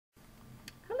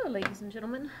ladies and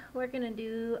gentlemen. We're going to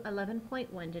do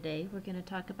 11.1 today. We're going to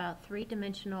talk about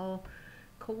three-dimensional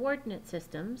coordinate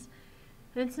systems.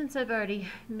 And since I've already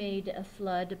made a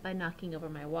flood by knocking over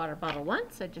my water bottle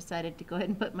once, I decided to go ahead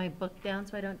and put my book down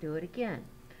so I don't do it again.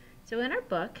 So in our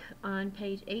book, on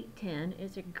page 810,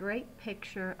 is a great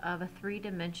picture of a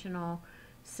three-dimensional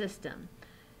system.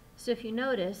 So if you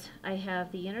notice, I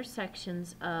have the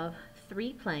intersections of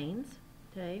three planes,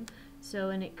 okay?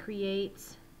 And it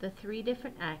creates the three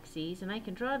different axes, and I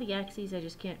can draw the axes, I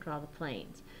just can't draw the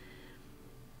planes.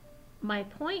 My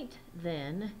point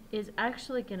then is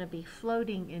actually going to be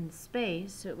floating in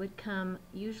space, so it would come,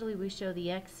 usually we show the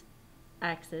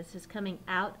x-axis is coming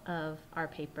out of our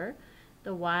paper,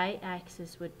 the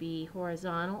y-axis would be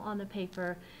horizontal on the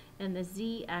paper, and the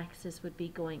z-axis would be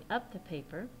going up the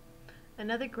paper.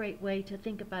 Another great way to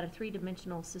think about a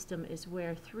three-dimensional system is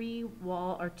where two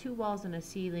walls and a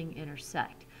ceiling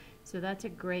intersect. So that's a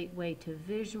great way to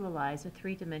visualize a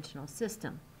three-dimensional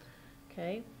system.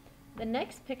 Okay. The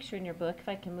next picture in your book, if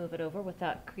I can move it over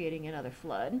without creating another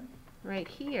flood, right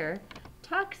here,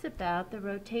 talks about the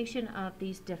rotation of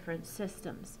these different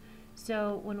systems.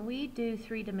 So when we do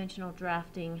three-dimensional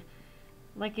drafting,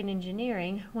 like in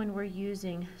engineering, when we're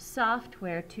using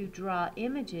software to draw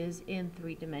images in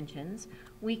 3 dimensions,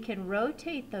 we can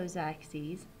rotate those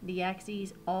axes. The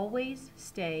axes always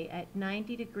stay at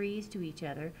 90 degrees to each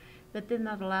other, but then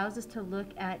that allows us to look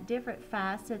at different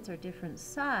facets or different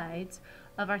sides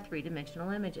of our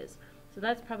three-dimensional images. So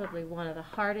that's probably one of the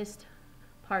hardest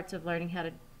parts of learning how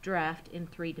to draft in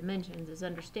 3 dimensions, is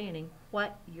understanding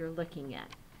what you're looking at.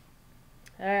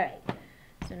 All right.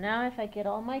 So now if I get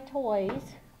all my toys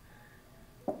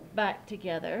back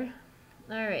together,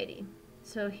 alrighty,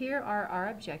 so here are our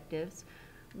objectives.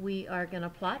 We are going to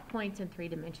plot points in 3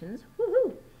 dimensions.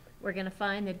 Woohoo! We're going to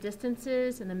find the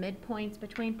distances and the midpoints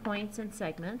between points and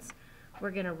segments.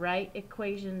 We're going to write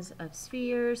equations of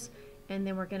spheres, and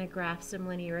then we're going to graph some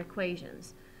linear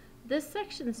equations. This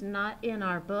section's not in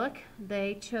our book.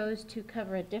 They chose to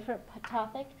cover a different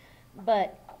topic,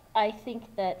 but I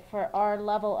think that for our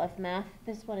level of math,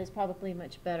 this one is probably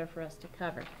much better for us to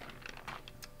cover.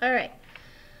 All right,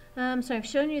 so I've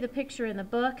shown you the picture in the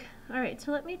book. All right,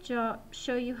 so let me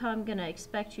show you how I'm going to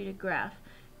expect you to graph.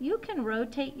 You can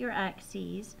rotate your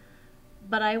axes,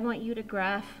 but I want you to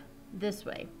graph this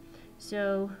way.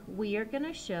 So we are going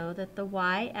to show that the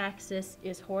y-axis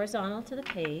is horizontal to the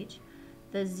page,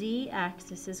 the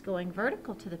z-axis is going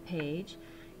vertical to the page,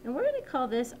 and we're going to call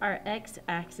this our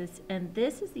x-axis, and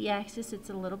this is the axis. It's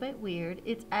a little bit weird.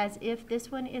 It's as if this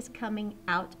one is coming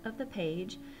out of the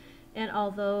page, and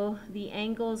although the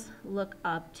angles look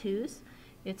obtuse,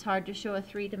 it's hard to show a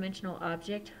three-dimensional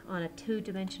object on a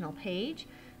two-dimensional page,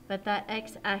 but that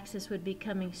x-axis would be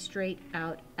coming straight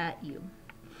out at you.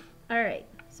 All right,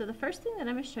 so the first thing that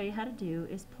I'm going to show you how to do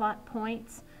is plot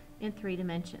points in 3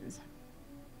 dimensions.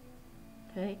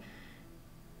 Okay,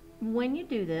 when you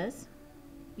do this,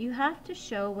 you have to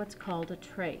show what's called a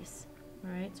trace.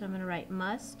 All right, so I'm going to write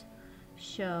must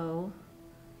show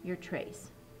your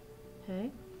trace. Okay.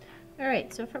 All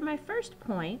right, so for my first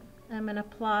point, I'm going to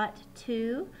plot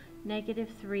 2,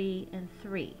 -3, and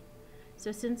 3.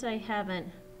 So since I haven't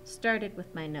started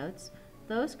with my notes,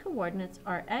 those coordinates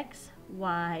are x,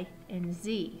 y, and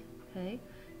z. Okay,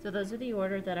 so those are the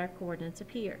order that our coordinates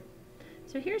appear.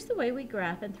 So here's the way we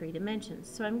graph in 3 dimensions.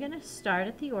 So I'm going to start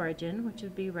at the origin, which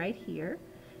would be right here.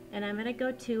 And I'm going to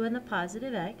go 2 in the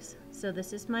positive x, so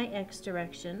this is my x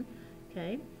direction,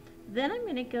 okay? Then I'm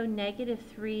going to go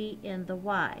 -3 in the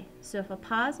y. So if a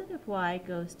positive y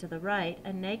goes to the right,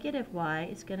 a negative y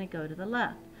is going to go to the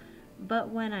left. But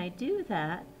when I do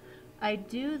that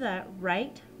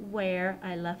right where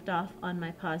I left off on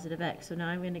my positive x. So now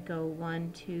I'm going to go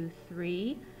 1, 2,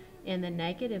 3 in the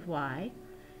negative y,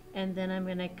 and then I'm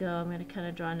going to kind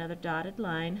of draw another dotted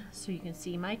line so you can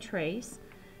see my trace.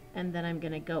 And then I'm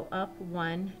going to go up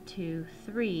 1, 2,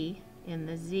 3 in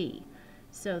the z.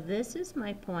 So this is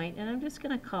my point, and I'm just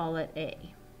going to call it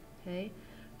A. Okay.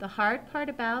 The hard part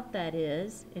about that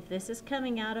is, if this is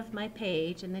coming out of my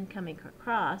page and then coming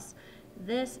across,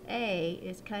 this A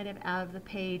is kind of out of the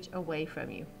page away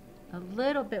from you. A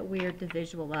little bit weird to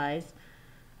visualize,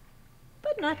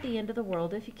 but not the end of the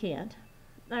world if you can't.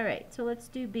 All right, so let's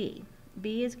do B.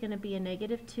 B is going to be a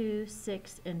 -2,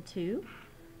 6, and 2.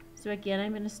 So again,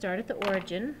 I'm going to start at the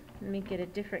origin. Let me get a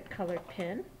different colored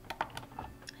pen.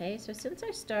 Okay, so since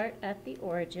I start at the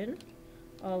origin,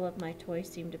 all of my toys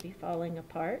seem to be falling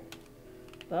apart.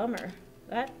 Bummer.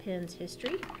 That pen's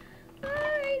history.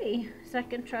 Alrighty,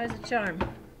 second try's a charm.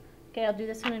 Okay, I'll do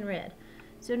this one in red.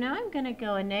 So now I'm going to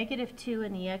go a -2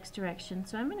 in the x direction.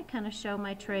 So I'm going to kind of show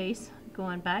my trace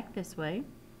going back this way.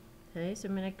 Okay, so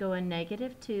I'm going to go a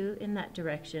 -2 in that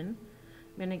direction.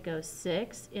 I'm going to go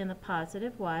 6 in the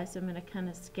positive y, so I'm going to kind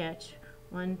of sketch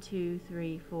 1, 2,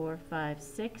 3, 4, 5,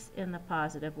 6 in the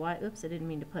positive y. Oops, I didn't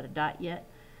mean to put a dot yet.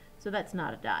 So that's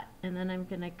not a dot. And then I'm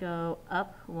going to go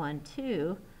up 1,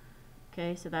 2.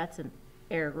 Okay, so that's an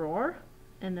error.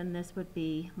 And then this would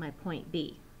be my point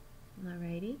B.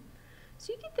 Alrighty.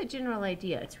 So you get the general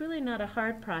idea. It's really not a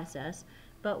hard process,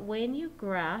 but when you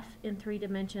graph in 3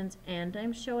 dimensions and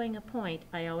I'm showing a point,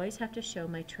 I always have to show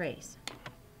my trace.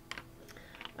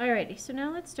 Alrighty, so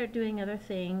now let's start doing other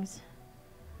things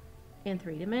in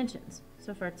 3 dimensions.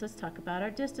 So first let's talk about our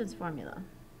distance formula.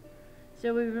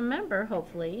 So we remember,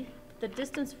 hopefully, the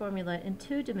distance formula in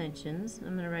 2 dimensions,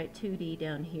 I'm going to write 2D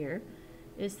down here,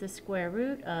 is the square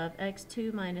root of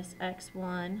x2 minus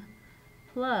x1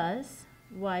 plus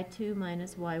y2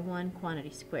 minus y1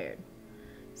 quantity squared.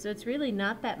 So it's really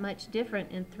not that much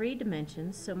different in 3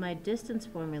 dimensions, so my distance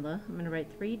formula, I'm going to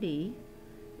write 3D,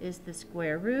 is the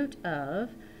square root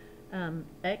of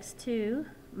x2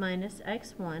 minus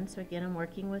x1, so again I'm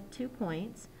working with 2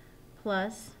 points,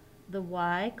 plus the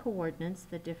y coordinates,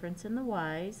 the difference in the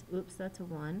y's, oops, that's a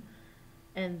 1,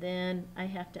 and then I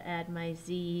have to add my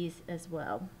z's as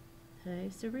well. Okay,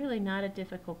 so really not a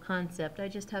difficult concept, I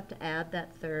just have to add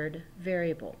that third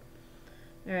variable.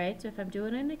 Alright, so if I'm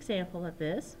doing an example of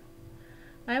this,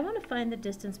 I want to find the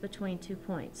distance between 2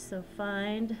 points. So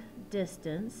find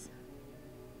distance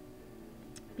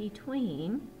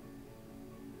between,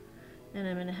 and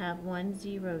I'm going to have 1,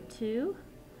 0, 2,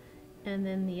 and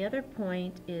then the other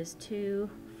point is 2,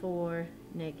 4,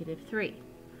 -3.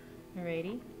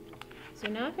 Alrighty, so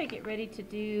now if I get ready to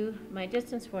do my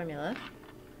distance formula,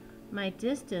 my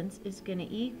distance is going to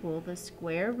equal the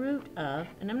square root of,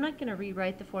 and I'm not going to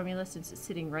rewrite the formula since it's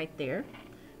sitting right there.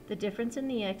 The difference in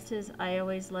the x's, I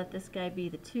always let this guy be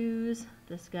the 2's,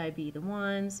 this guy be the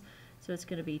 1's, so it's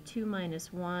going to be 2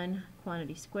 minus 1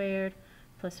 quantity squared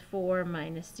plus 4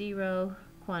 minus 0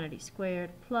 quantity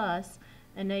squared plus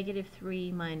a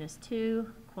 -3 minus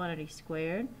 2 quantity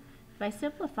squared. If I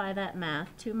simplify that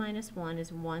math, 2 minus 1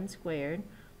 is 1 squared,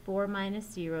 4 minus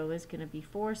 0 is going to be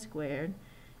 4 squared,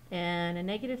 and a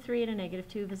 -3 and a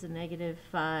 -2 is a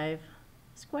 -5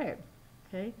 squared.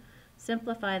 Okay,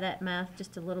 simplify that math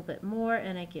just a little bit more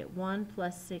and I get 1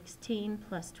 plus 16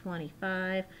 plus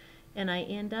 25, and I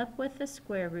end up with the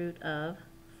square root of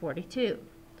 42.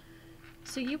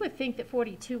 So you would think that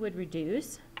 42 would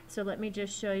reduce, so let me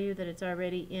just show you that it's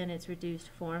already in its reduced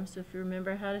form. So if you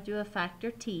remember how to do a factor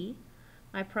t,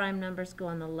 my prime numbers go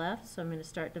on the left, so I'm going to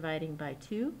start dividing by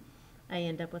 2. I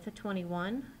end up with a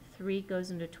 21. 3 goes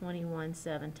into 21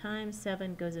 7 times,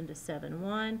 7 goes into 7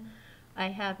 1. I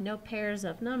have no pairs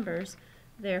of numbers,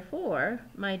 therefore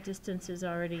my distance is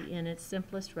already in its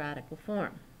simplest radical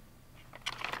form.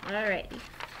 Alrighty,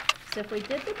 so if we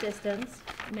did the distance,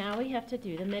 now we have to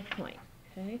do the midpoint.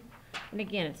 Okay, and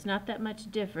again, it's not that much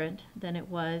different than it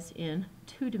was in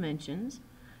 2 dimensions.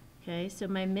 Okay, so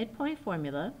my midpoint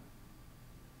formula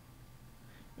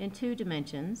in 2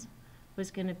 dimensions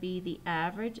was going to be the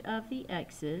average of the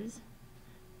x's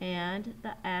and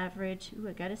the average, ooh,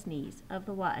 I got a sneeze, of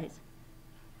the y's.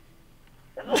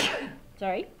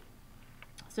 Sorry.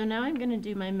 So now I'm going to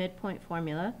do my midpoint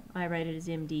formula. I write it as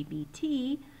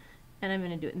MDBT, and I'm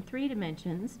going to do it in 3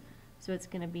 dimensions. So it's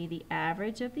going to be the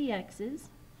average of the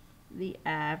x's, the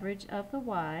average of the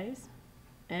y's,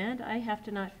 and I have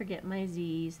to not forget my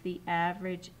z's, the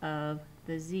average of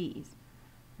the z's.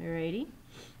 Alrighty,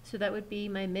 so that would be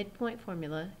my midpoint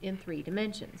formula in 3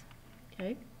 dimensions.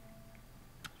 Okay,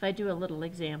 if I do a little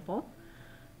example,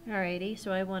 alrighty,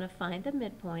 so I want to find the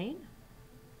midpoint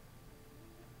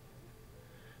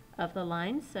of the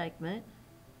line segment,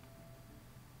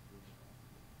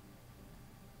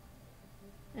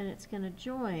 and it's going to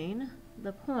join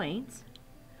the points.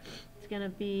 It's going to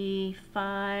be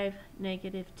 5,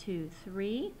 -2,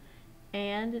 3.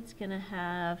 And it's going to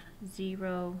have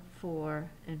 0,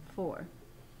 4, and 4.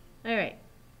 Alright,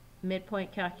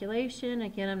 midpoint calculation.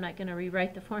 Again, I'm not going to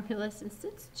rewrite the formula since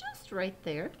it's just right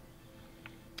there.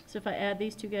 So if I add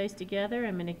these two guys together,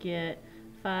 I'm going to get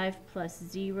 5 plus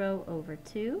 0 over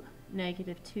 2,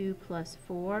 -2 plus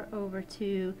 4 over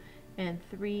 2, and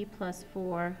 3 plus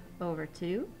 4 over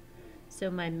 2.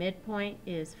 So my midpoint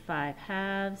is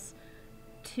 5/2.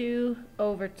 2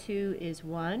 over 2 is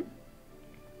 1.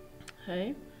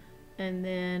 Okay, and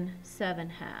then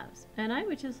 7/2. And I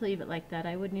would just leave it like that.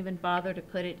 I wouldn't even bother to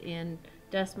put it in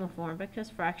decimal form because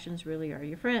fractions really are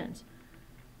your friends.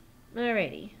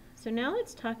 Alrighty, so now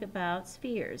let's talk about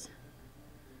spheres.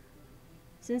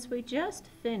 Since we just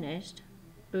finished,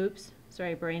 oops,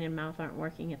 sorry, brain and mouth aren't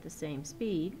working at the same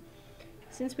speed.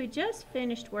 Since we just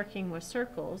finished working with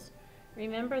circles,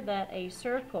 remember that a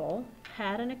circle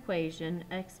had an equation,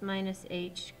 x minus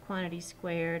h quantity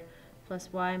squared plus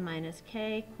y minus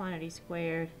k quantity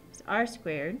squared is r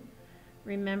squared.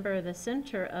 Remember the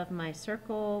center of my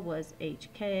circle was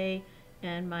hk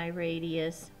and my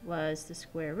radius was the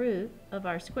square root of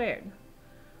r squared.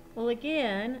 Well,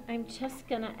 again, I'm just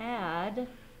going to add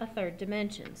a third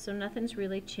dimension. So nothing's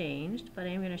really changed, but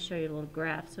I'm going to show you a little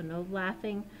graph, so no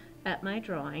laughing at my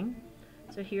drawing.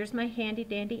 So here's my handy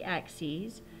dandy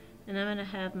axes, and I'm going to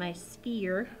have my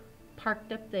sphere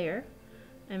parked up there.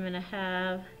 I'm going to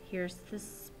have, here's the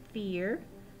sphere.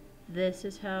 This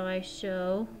is how I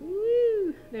show,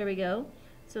 woo, there we go.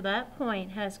 So that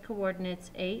point has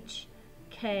coordinates h,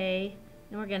 k,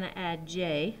 and we're going to add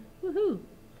j, woohoo.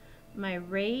 My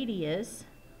radius,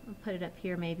 I'll put it up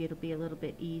here, maybe it'll be a little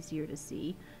bit easier to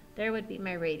see. There would be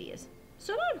my radius.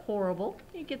 So not horrible,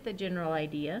 you get the general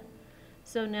idea.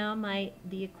 So now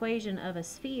the equation of a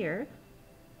sphere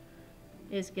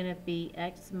is going to be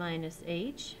x minus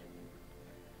h,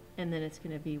 and then it's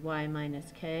going to be y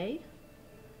minus k,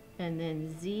 and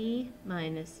then z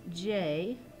minus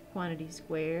j, quantity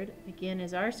squared, again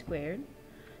is r squared.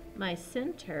 My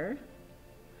center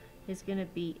is going to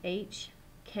be h,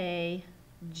 k,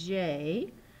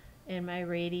 j, and my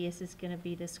radius is going to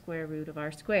be the square root of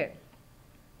r squared.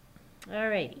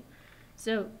 Alrighty,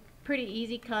 so pretty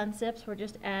easy concepts. We're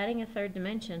just adding a third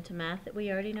dimension to math that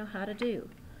we already know how to do.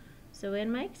 So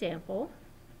in my example,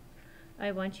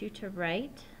 I want you to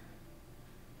write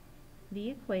the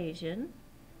equation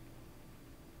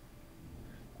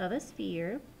of a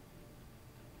sphere,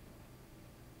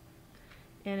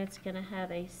 and it's going to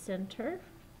have a center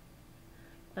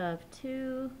of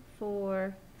 2,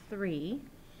 4, 3,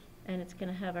 and it's going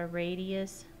to have a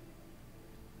radius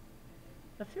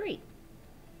of 3.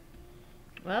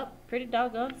 Well, pretty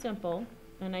doggone simple,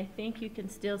 and I think you can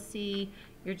still see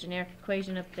your generic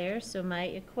equation up there. So my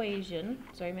equation,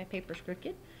 sorry my paper's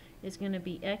crooked, is going to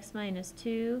be x minus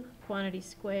 2 quantity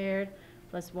squared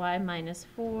plus y minus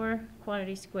 4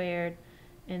 quantity squared,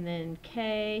 and then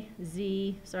k,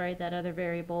 z, sorry that other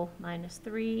variable, minus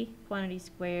 3 quantity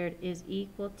squared is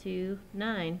equal to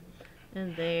 9.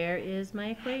 And there is my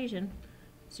equation.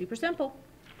 Super simple.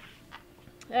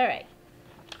 Alright,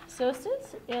 so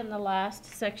since in the last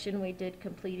section we did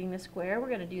completing the square, we're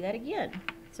going to do that again.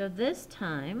 So this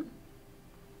time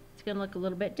it's going to look a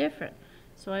little bit different.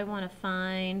 So I want to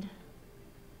find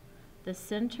the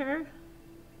center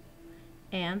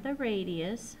and the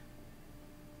radius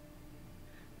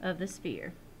of the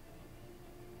sphere.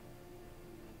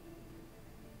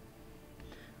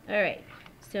 Alright,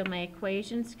 so my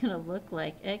equation is going to look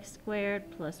like x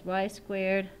squared plus y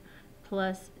squared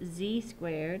plus z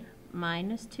squared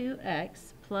minus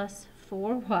 2x plus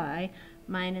 4y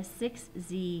minus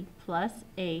 6z plus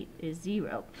 8 is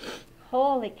 0.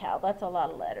 Holy cow, that's a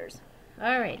lot of letters.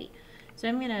 Alrighty, so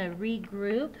I'm going to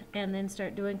regroup and then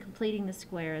start completing the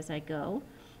square as I go.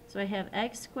 So I have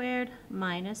x squared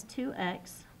minus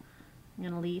 2x. I'm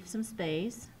going to leave some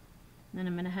space. Then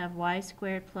I'm going to have y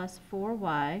squared plus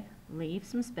 4y, leave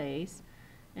some space.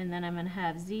 And then I'm going to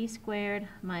have z squared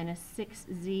minus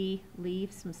 6z,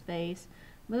 leave some space.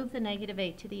 Move the negative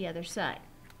 8 to the other side.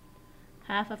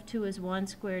 Half of 2 is 1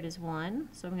 squared is 1,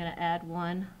 so I'm going to add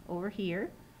 1 over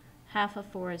here. Half of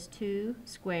 4 is 2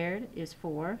 squared is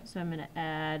 4, so I'm going to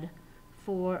add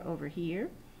 4 over here.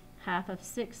 Half of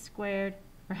 6 squared,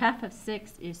 or half of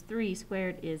 6 is 3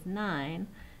 squared is 9.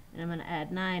 And I'm going to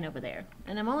add 9 over there.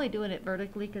 And I'm only doing it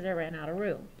vertically because I ran out of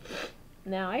room.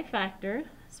 Now I factor,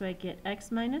 so I get x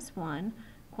minus 1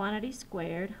 quantity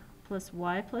squared plus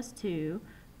y plus 2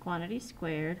 quantity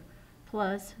squared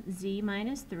plus z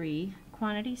minus 3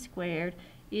 quantity squared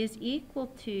is equal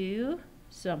to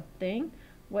something.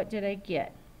 What did I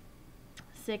get?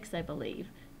 6, I believe.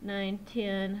 9,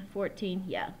 10, 14,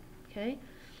 yeah. Okay.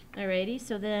 Alrighty,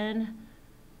 so then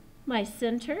my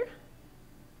center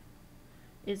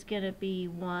is going to be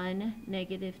 1,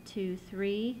 negative 2,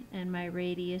 3, and my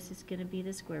radius is going to be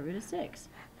the square root of 6.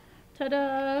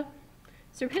 Ta-da!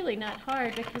 It's really not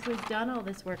hard because we've done all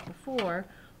this work before.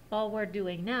 All we're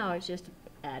doing now is just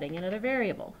adding another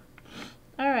variable.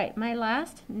 Alright, my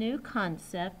last new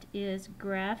concept is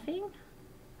graphing,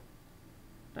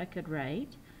 if I could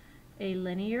write, a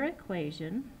linear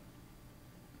equation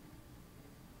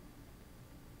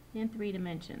in 3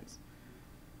 dimensions.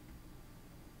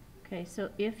 Okay, so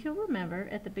if you'll remember,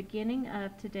 at the beginning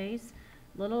of today's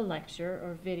little lecture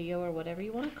or video or whatever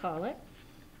you want to call it,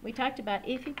 we talked about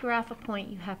if you graph a point,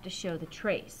 you have to show the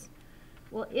trace.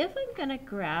 Well, if I'm going to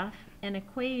graph an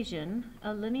equation,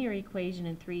 a linear equation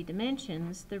in 3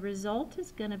 dimensions, the result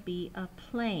is going to be a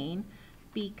plane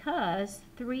because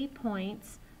 3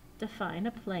 points define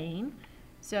a plane.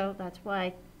 So that's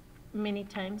why many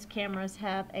times cameras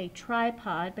have a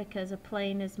tripod, because a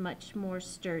plane is much more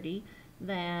sturdy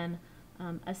than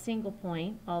a single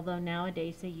point, although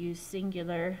nowadays they use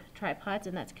singular tripods,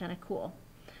 and that's kind of cool.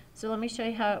 So let me show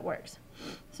you how it works.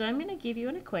 So I'm going to give you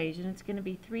an equation. It's going to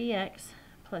be 3x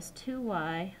plus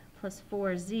 2y plus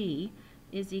 4z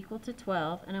is equal to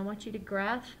 12, and I want you to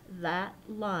graph that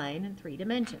line in 3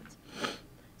 dimensions.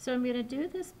 So I'm going to do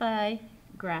this by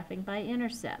graphing by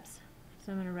intercepts.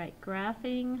 So I'm going to write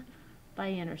graphing by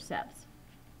intercepts.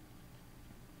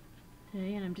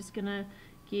 Okay, and I'm just going to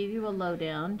give you a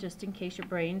lowdown just in case your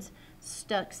brain's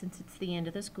stuck since it's the end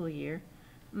of the school year.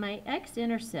 My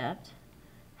x-intercept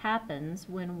happens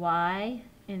when y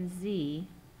and z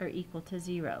are equal to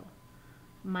 0.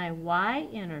 My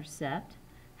y-intercept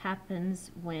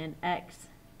happens when x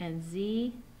and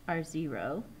z are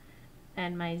 0.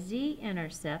 And my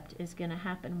z-intercept is going to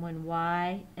happen when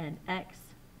y and x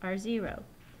are 0.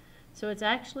 So it's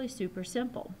actually super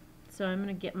simple. So I'm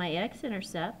going to get my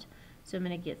x-intercept. So I'm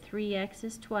going to get 3x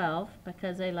is 12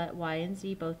 because I let y and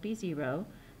z both be 0.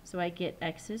 So I get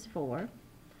x is 4.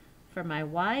 For my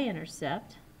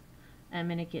y-intercept, I'm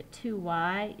going to get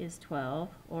 2y is 12,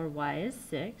 or y is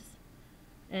 6.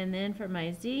 And then for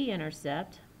my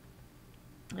z-intercept,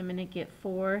 I'm going to get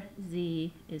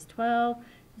 4z is 12,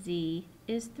 z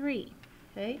is 3.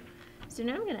 Okay? So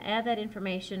now I'm going to add that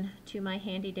information to my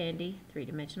handy-dandy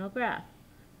 3-dimensional graph.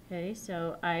 Okay,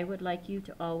 so I would like you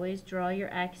to always draw your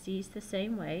axes the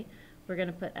same way. We're going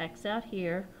to put x out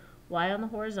here, y on the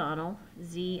horizontal,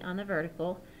 z on the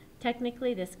vertical.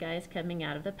 Technically, this guy is coming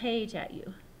out of the page at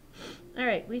you. All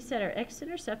right, we said our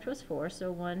x-intercept was 4, so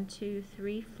 1, 2,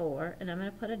 3, 4, and I'm going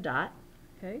to put a dot.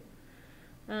 Okay.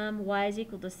 Y is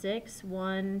equal to 6,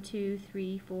 1, 2,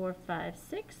 3, 4, 5,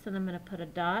 6, and I'm going to put a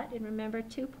dot. And remember,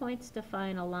 2 points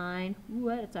define a line. Ooh,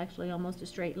 it's actually almost a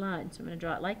straight line, so I'm going to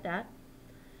draw it like that.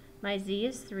 My z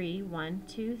is 3, 1,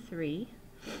 2, 3.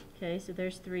 Okay, so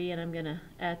there's 3, and I'm going to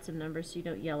add some numbers so you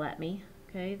don't yell at me.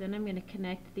 Okay, then I'm going to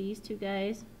connect these two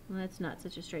guys. Well, that's not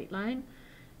such a straight line.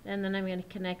 And then I'm going to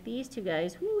connect these two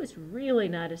guys. Ooh, it's really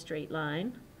not a straight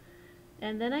line.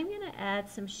 And then I'm going to add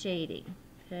some shading.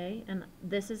 Okay, and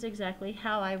this is exactly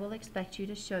how I will expect you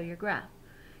to show your graph.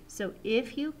 So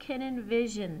if you can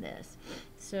envision this,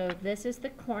 so this is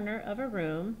the corner of a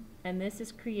room, and this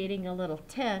is creating a little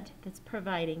tent that's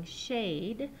providing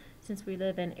shade, since we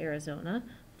live in Arizona,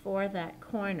 for that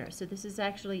corner. So this is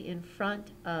actually in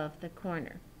front of the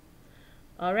corner.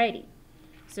 Alrighty,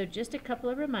 so just a couple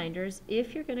of reminders.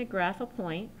 If you're going to graph a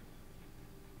point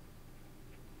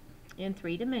in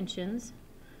 3 dimensions,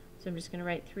 so I'm just going to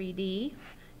write 3D,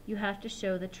 you have to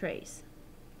show the trace.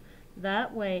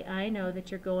 That way I know that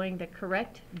you're going the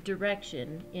correct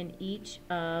direction in each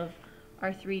of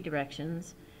our 3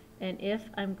 directions. And if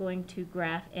I'm going to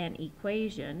graph an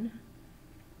equation,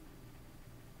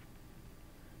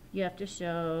 you have to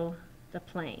show the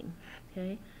plane.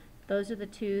 Okay? Those are the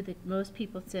 2 that most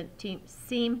people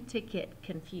seem to get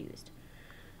confused.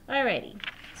 Alrighty,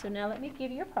 so now let me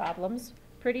give you your problems.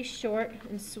 Pretty short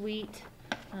and sweet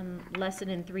lesson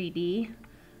in 3D.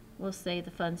 We'll save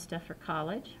the fun stuff for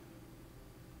college.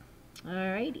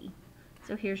 Alrighty,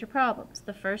 so here's your problems.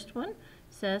 The first one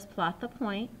says plot the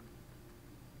point.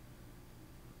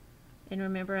 And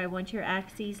remember, I want your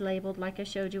axes labeled like I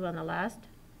showed you on the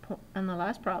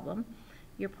last problem.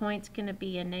 Your point's going to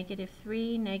be a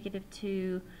 -3,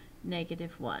 -2,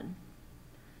 -1.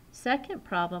 Second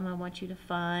problem, I want you to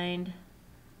find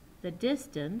the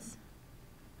distance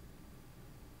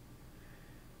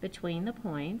between the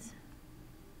points.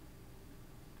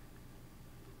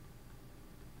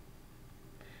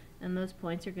 And those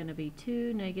points are going to be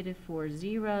 2, -4,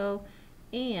 0,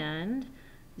 and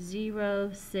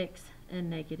 0, 6, and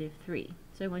 -3.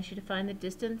 So I want you to find the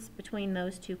distance between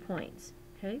those 2 points.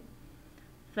 Okay.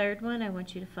 Third one, I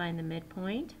want you to find the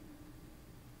midpoint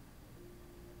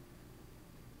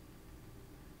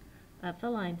of the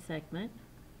line segment.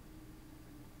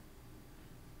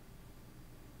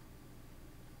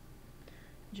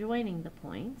 Joining the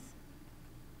points.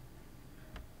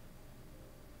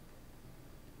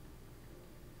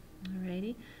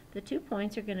 Alrighty, the 2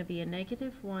 points are going to be a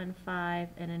 -1, 5,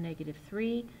 and a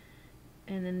 -3,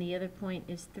 and then the other point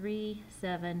is 3,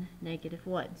 7,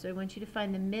 -1. So I want you to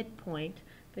find the midpoint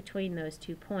between those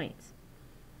 2 points.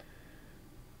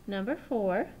 Number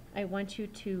 4, I want you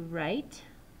to write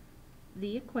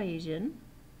the equation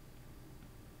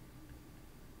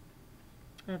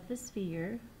of the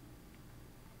sphere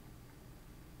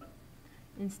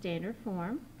in standard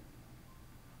form.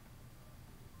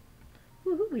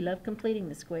 Woohoo, we love completing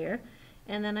the square.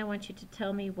 And then I want you to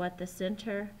tell me what the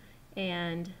center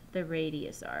and the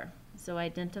radius are. So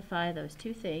identify those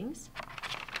two things.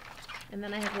 And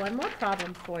then I have one more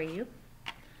problem for you.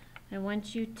 I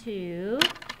want you to,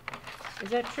 is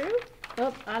that true?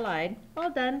 Oh, I lied. All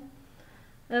done.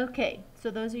 Okay,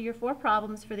 so those are your 4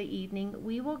 problems for the evening.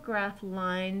 We will graph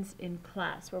lines in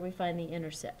class where we find the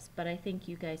intercepts, but I think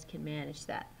you guys can manage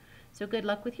that. So good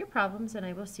luck with your problems, and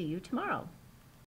I will see you tomorrow.